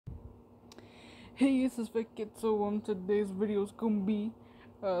Hey, it's Vic. So today's video is gonna be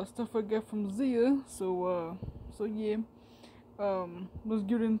stuff I got from Zia. So yeah, let's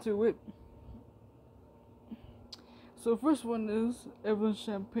get into it. So first one is Evan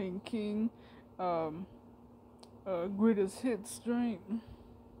Champagne King, um, greatest hits drink.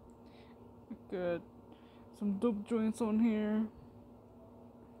 Got some dope joints on here.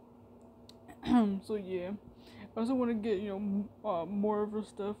 So yeah, I also want to get more of her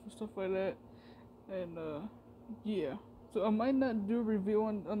stuff and stuff like that, and yeah. So I might not do a review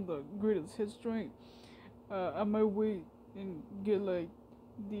on the greatest hits joint. I might wait and get like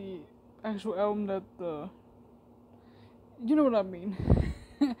the actual album that you know what I mean.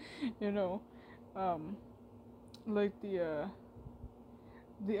 you know, um, like the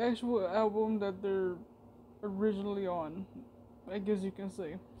actual album that they're originally on. I guess you can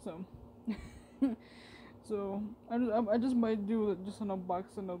say so. So I just might do just an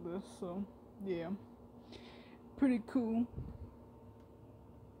unboxing of this. So yeah, pretty cool.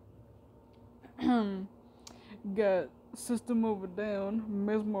 Got System of a Down,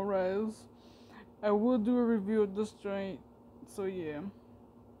 Mesmerize. I will do a review of this joint. So yeah,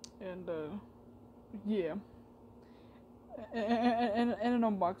 and yeah, and an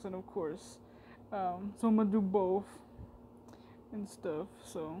unboxing of course. So I'm gonna do both and stuff.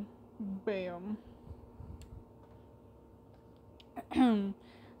 So, bam.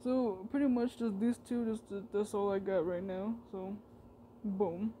 So pretty much just these two. That's all I got right now. So,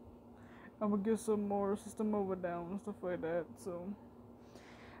 boom. I'm gonna get some more System of a Down and stuff like that.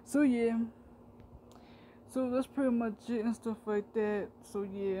 So yeah. So that's pretty much it and stuff like that. So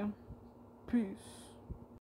yeah, peace.